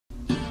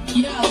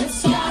Yo,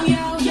 this song, yo,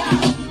 yo,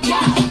 yo.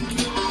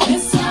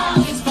 This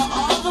song is for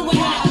all the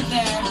women out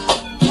there.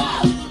 Yo,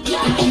 yo,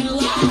 been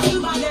lied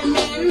to by their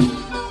men.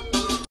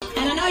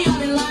 And I know y'all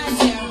been lied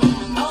to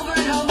over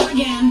and over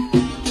again.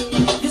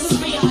 This is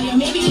for y'all, yo.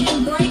 Maybe you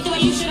didn't break the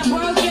way you should have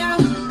broke, yo.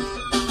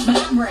 But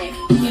I break.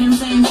 You know what I'm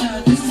saying?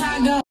 So this is how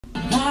it goes.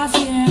 Last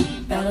year,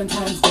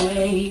 Valentine's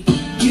Day,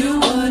 you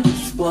would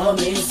spoil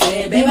me and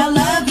say, babe, I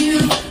love you,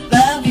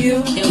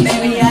 and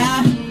baby,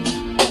 I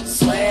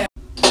swear.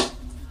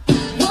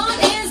 What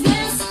is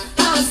this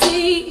I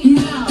see?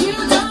 No. You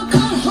don't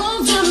come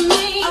home to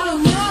me. Oh,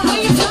 no. When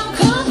you don't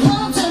come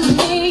home to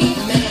me,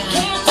 man.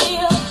 Can't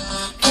deal,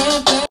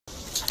 can't break.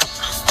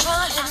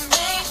 Running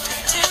late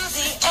to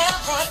the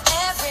airport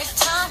every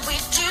time we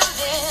do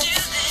this.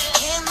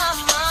 In my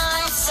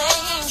mind,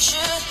 saying,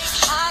 should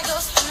I go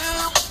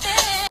through with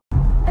it?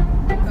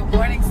 Good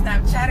morning,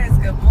 Snapchatters.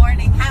 Good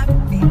morning.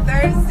 Happy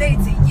Thursday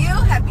to you.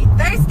 Happy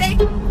Thursday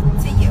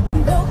to you.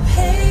 No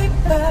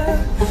paper,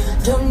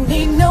 don't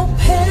need no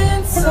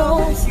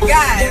pencils. You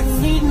guys,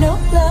 Don't need no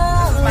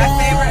love. my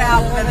favorite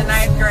album in the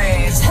 9th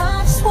grade. I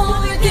just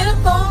wanna get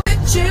along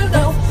with you.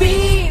 No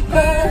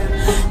fever,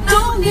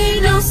 don't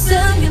need no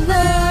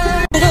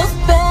cellular. Feels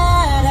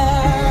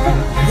better.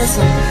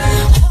 Listen. I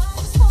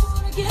just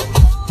wanna get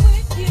along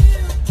with you.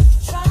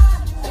 Try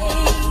me,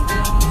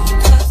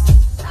 'cause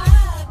I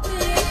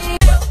think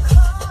you're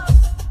cold.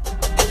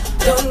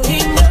 Don't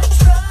need no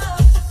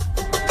trust.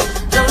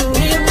 Don't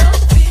need no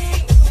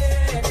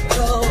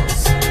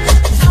vehicles.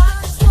 I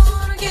just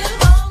wanna get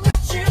along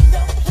with you.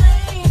 No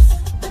planes.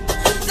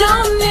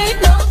 Don't need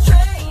no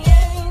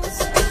trains.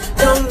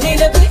 Don't need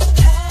a big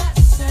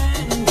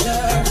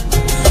passenger.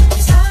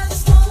 'Cause I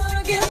just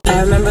wanna get. I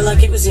remember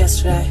like it was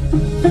yesterday.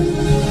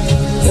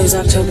 It was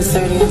October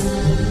 30th.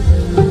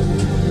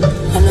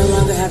 I no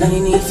longer have any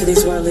need for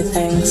these worldly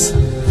things.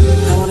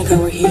 I want to go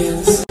where he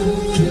is.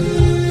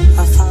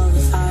 I'll follow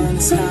the fire in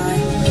the sky.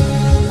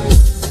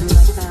 And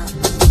like that,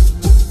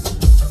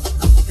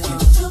 I'll be gone.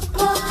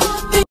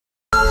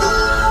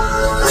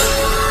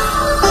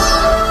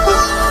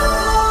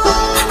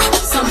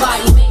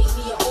 Somebody made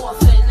me an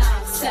orphan, I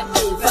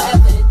accepted.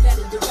 Forever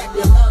indebted,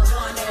 directed, love,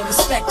 one, and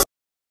respect.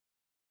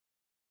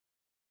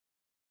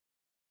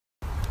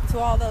 To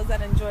all those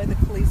that enjoy the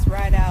Khalees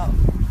ride out,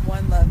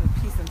 one love and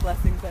peace and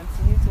blessings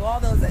unto you. To all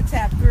those that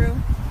tap through,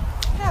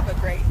 have a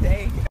great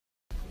day.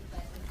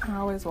 I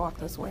always walk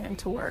this way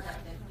into work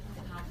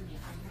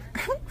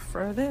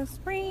for this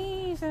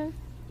reason.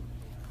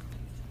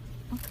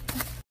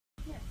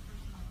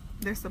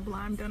 There's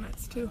Sublime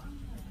Donuts too.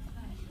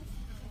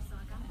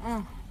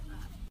 I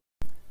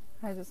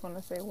just want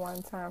to say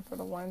one time for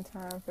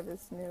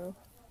this new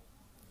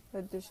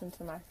addition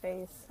to my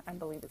face. I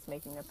believe it's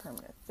making a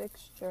permanent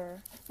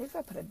fixture. Maybe if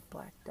I put a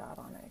black dot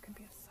on it, it could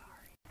be a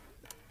sorry.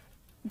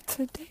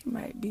 Today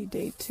might be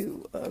day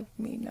 2 of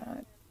me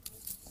not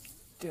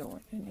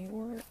doing any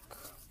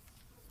work.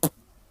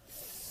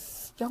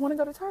 Y'all want to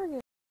go to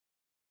Target?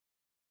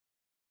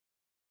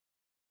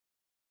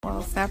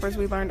 Well, snappers,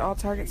 we learned all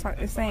Targets aren't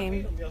the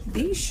same.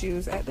 These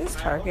shoes at this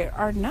Target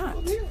are not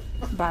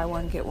buy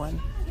one, get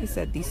one. He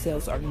said these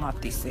sales are not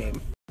the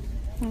same.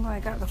 Well, I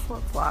got the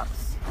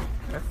flip-flops.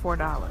 They're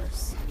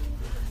 $4.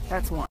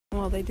 That's one.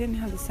 Well, they didn't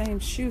have the same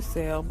shoe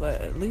sale,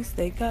 but at least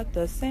they got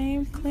the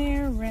same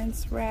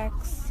clearance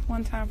racks.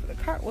 One time for the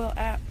Cartwheel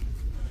app.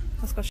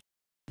 Let's go.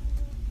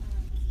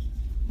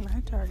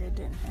 My Target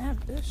didn't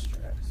have this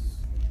dress.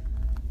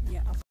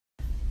 Yeah.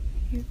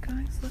 You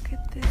guys, look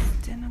at this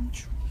denim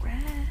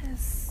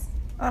dress.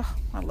 Oh,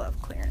 I love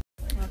clearance.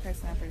 Okay,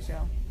 snappers,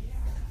 y'all.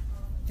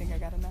 Think I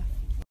got enough?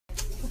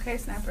 Okay,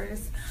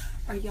 snappers,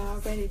 are y'all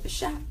ready to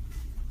shop?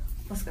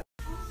 Let's go.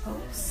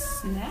 Oh,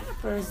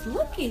 snappers,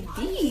 look at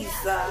these.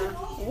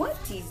 What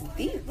these?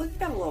 Look,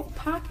 got a little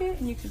pocket,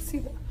 and you can see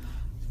the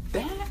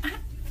back.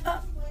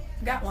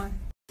 Got one.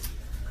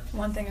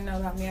 One thing to know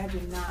about me, I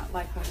do not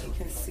like when you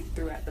can see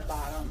through at the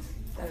bottom.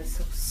 That is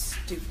so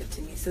stupid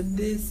to me. So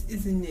this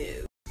is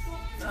new.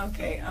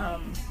 Okay,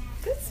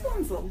 this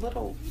one's a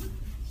little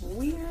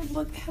weird.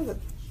 Look, it has a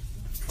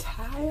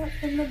tie up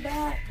in the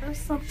back or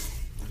something.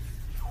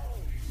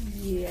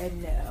 Yeah,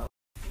 no.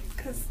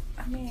 Because,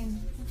 I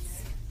mean,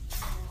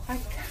 I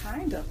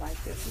kind of like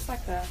this. It's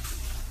like a...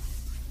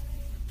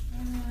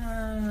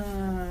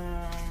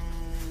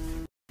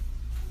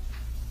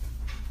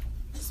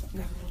 this one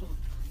got a little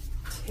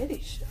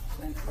titty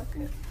shuffling. Look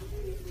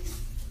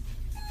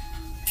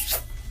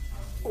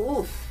at...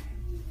 Oof.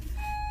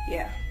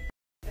 Yeah.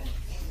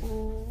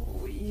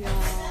 Ooh,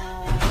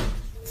 yeah.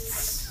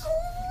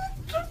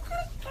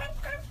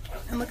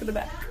 And look at the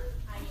back.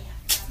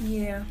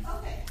 Yeah,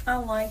 I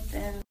like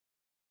that.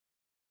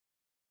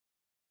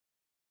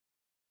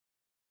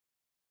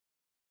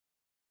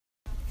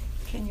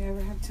 Can you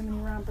ever have too many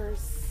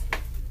rompers?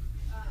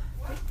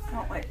 I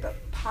don't like the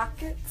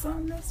pockets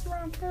on this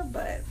romper,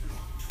 but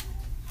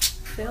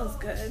feels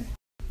good.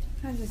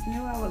 I just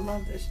knew I would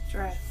love this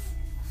dress.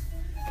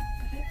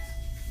 But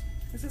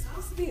is it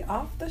supposed to be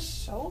off the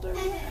shoulder?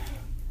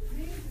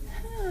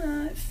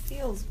 It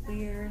feels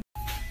weird.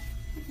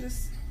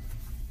 Just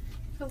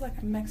feels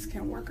like a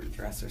Mexican worker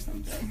dress or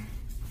something.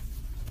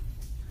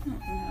 I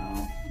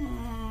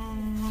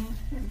don't know.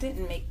 It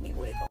didn't make me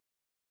wiggle.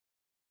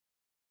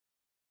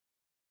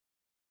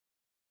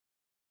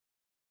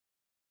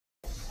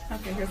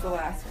 Okay, here's the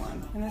last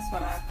one. And this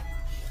one I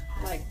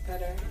like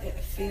better. It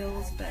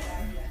feels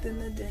better than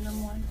the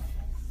denim one.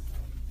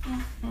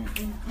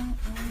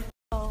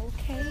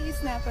 Okay,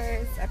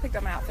 snappers. I picked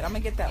up my outfit. I'm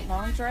gonna get that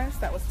long dress.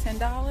 That was $10.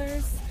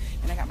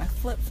 And I got my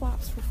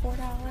flip-flops for $4.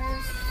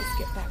 Let's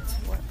get back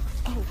to work.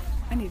 Oh,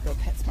 I need to go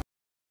PetSmart.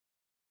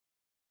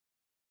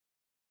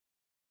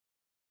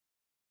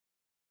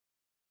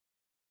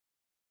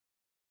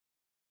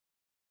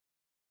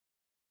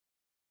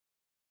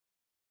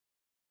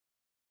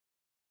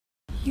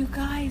 You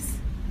guys,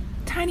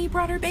 Tiny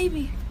brought her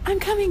baby. I'm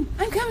coming.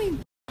 I'm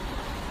coming.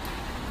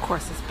 Of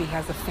course, this bee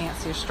has a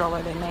fancier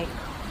stroller they make.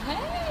 Hey!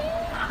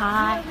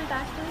 Hi.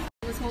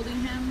 I was holding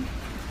him,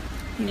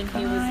 You and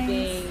guys, he was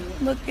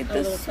being look at a the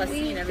little fussy,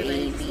 sweet and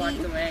everybody just walked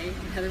baby. away.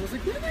 And Heather was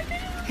like, "What am I doing?"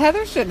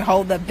 Heather shouldn't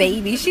hold the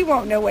baby. She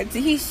won't know what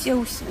to. He's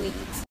so sweet.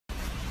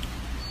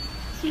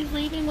 She's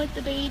leaving with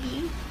the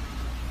baby.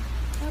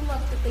 I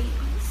love the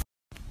babies.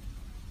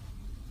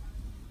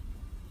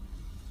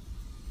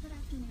 Good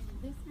afternoon.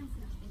 This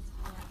message is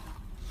for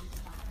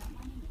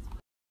my name is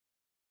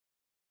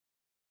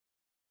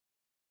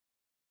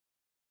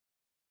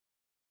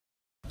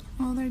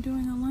Well, they're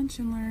doing a lunch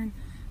and learn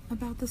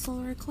about the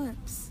solar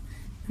eclipse.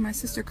 And my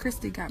sister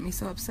Christy got me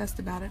so obsessed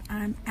about it,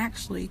 I'm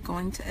actually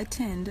going to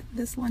attend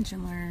this lunch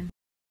and learn.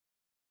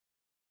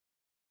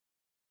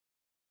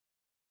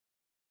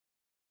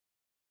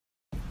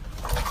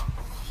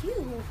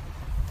 Phew.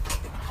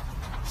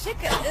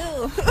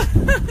 Chicken-oo.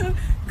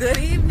 Good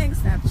evening,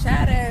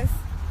 Snapchatters.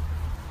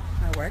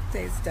 My work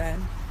day's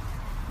done.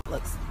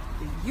 Looks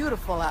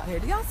beautiful out here.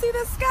 Do y'all see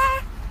the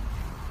sky?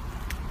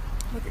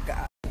 Look at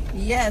God.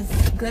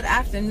 Yes, good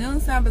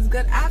afternoon, Snappers.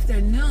 Good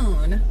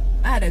afternoon.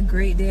 I had a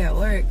great day at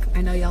work.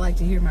 I know y'all like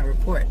to hear my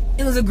report.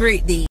 It was a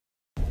great day.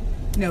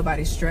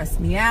 Nobody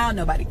stressed me out.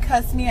 Nobody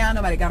cussed me out.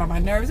 Nobody got on my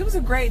nerves. It was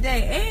a great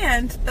day.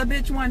 And a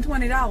bitch won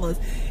 $20.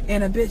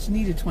 And a bitch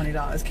needed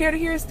 $20. Care to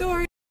hear a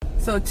story?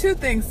 So 2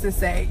 things to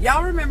say.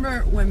 Y'all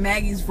remember when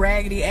Maggie's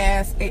raggedy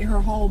ass ate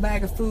her whole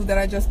bag of food that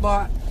I just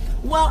bought?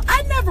 Well,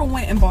 I never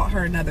went and bought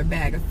her another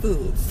bag of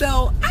food.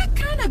 So I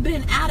kind of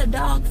been out of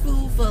dog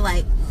food for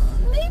like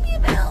maybe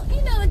about,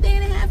 a day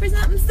and a half or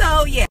something.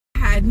 So yeah,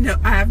 I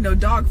have no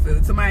dog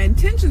food. So my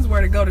intentions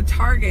were to go to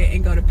Target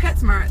and go to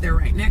PetSmart. They're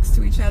right next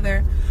to each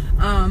other.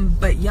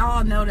 But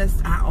y'all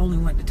noticed I only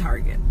went to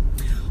Target.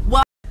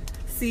 Well,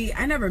 see,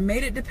 I never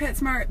made it to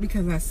PetSmart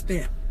because I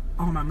spent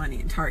all my money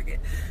in Target.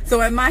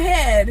 So in my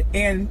head,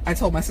 and I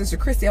told my sister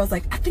Christy, I was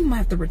like, I think I'm gonna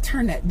have to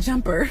return that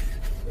jumper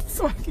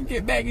so I can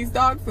get Maggie's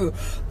dog food.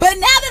 But now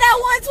that I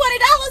won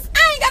 $20,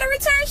 I ain't gotta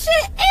return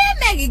shit and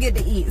Maggie get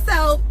to eat.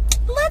 So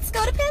let's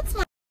go to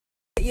PetSmart.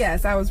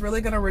 Yes, I was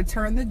really gonna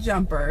return the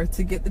jumper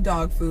to get the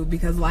dog food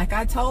because like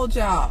I told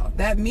y'all,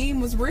 that meme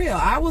was real.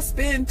 I will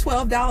spend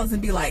 $12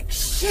 and be like,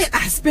 shit,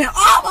 I spent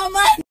all my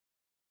money.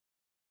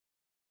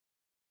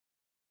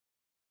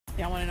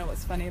 Y'all want to know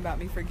what's funny about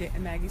me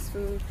forgetting Maggie's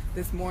food?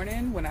 This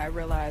morning when I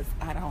realized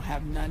I don't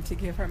have none to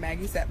give her,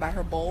 Maggie sat by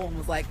her bowl and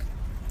was like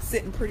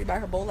sitting pretty by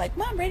her bowl like,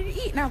 Mom, ready to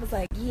eat? And I was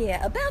like,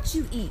 yeah, about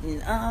you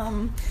eating.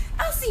 I'll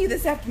see you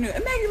this afternoon.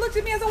 And Maggie looked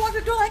at me as I walked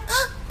the door like,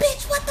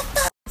 bitch, what the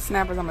fuck?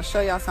 Snappers, I'm going to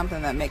show y'all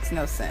something that makes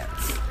no sense.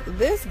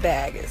 This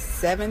bag is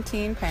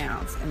 17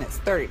 pounds and it's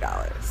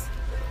 $30.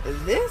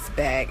 This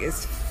bag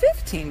is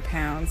 15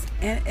 pounds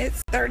and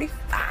it's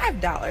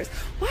 $35.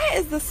 Why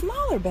is the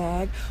smaller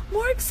bag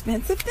more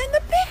expensive than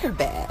the bigger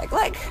bag?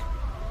 Like,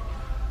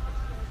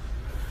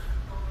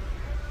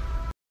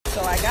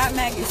 so I got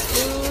Maggie's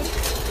food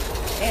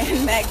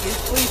and Maggie's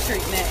flea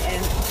treatment,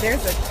 and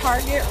there's a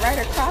Target right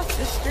across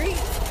the street.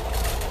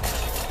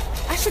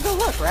 I should go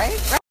look, right?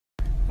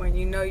 When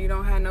you know you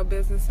don't have no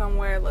business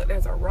somewhere, look,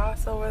 there's a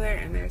Ross over there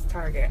and there's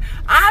Target.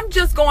 I'm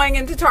just going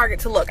into Target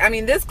to look. I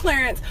mean, this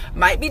clearance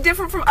might be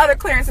different from other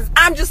clearances.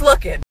 I'm just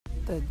looking.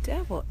 The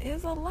devil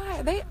is a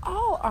liar. They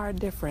all are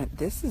different.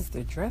 This is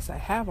the dress I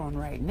have on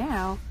right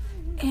now,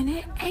 and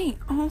it ain't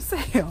on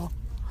sale.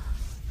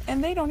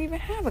 And they don't even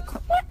have a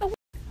what the?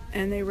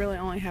 And they really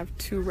only have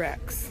 2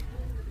 racks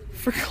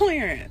for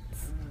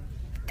clearance.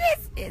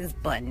 This is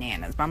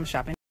bananas. I'm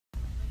shopping.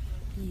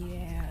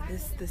 Yeah,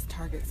 this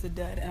Target's a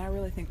dud, and I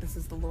really think this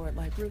is the Lord.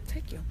 Like, Ruth,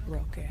 take your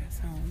broke ass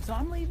home. So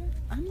I'm leaving.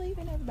 I'm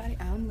leaving, everybody.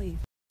 I'm leaving.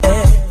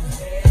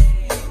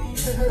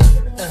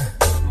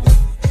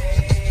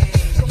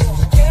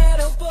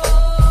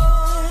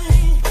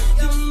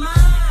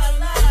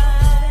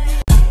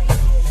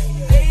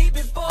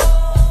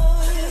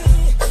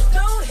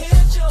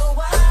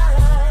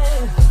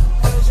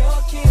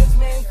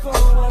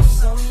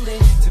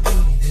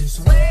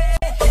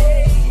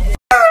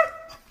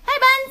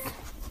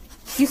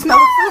 You smell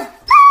the food?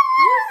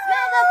 You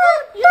smell the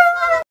food? You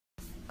smell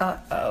the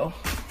Uh-oh.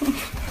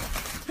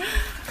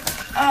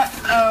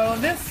 Uh-oh.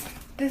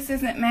 This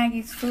isn't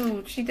Maggie's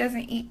food. She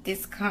doesn't eat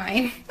this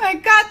kind. I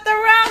got the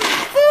wrong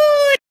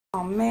food!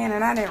 Oh man, and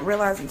and I didn't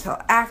realize until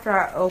after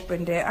I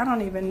opened it. I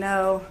don't even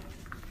know.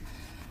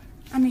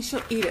 I mean,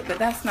 she'll eat it, but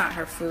that's not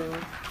her food.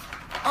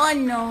 Oh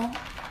no.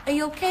 Are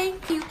you okay?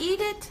 Can you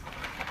eat it?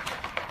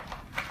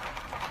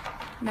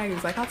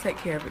 Maggie's like, I'll take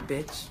care of it,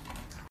 bitch.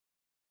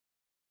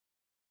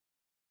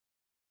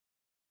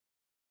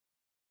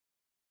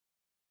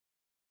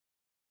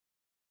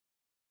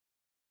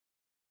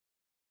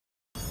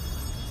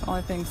 The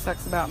only thing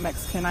sucks about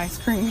Mexican ice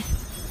cream.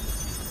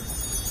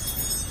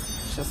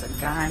 It's just a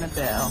guy and a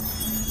bell.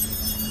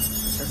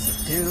 It's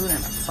just a dude and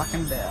a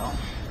fucking bell.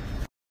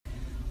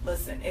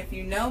 Listen, if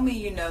you know me,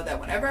 you know that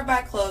whenever I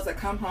buy clothes, I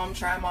come home,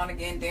 try them on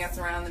again, dance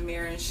around the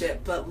mirror and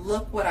shit. But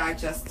look what I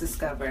just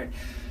discovered.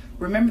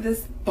 Remember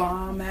this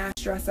bomb ass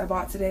dress I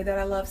bought today that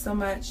I love so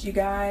much? You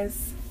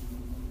guys,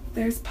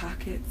 there's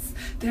pockets.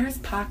 There's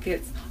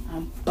pockets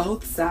on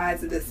both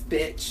sides of this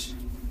bitch.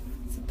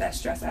 It's the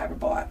best dress I ever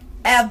bought.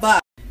 Ever!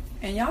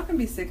 And y'all can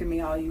be sick of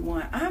me all you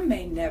want. I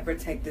may never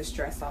take this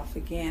dress off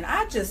again.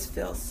 I just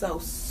feel so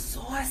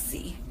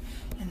saucy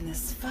in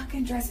this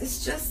fucking dress.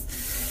 It's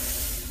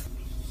just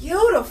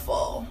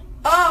beautiful.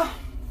 Oh,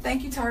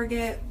 thank you,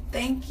 Target.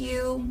 Thank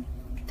you.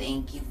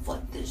 Thank you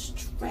for this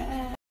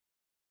dress.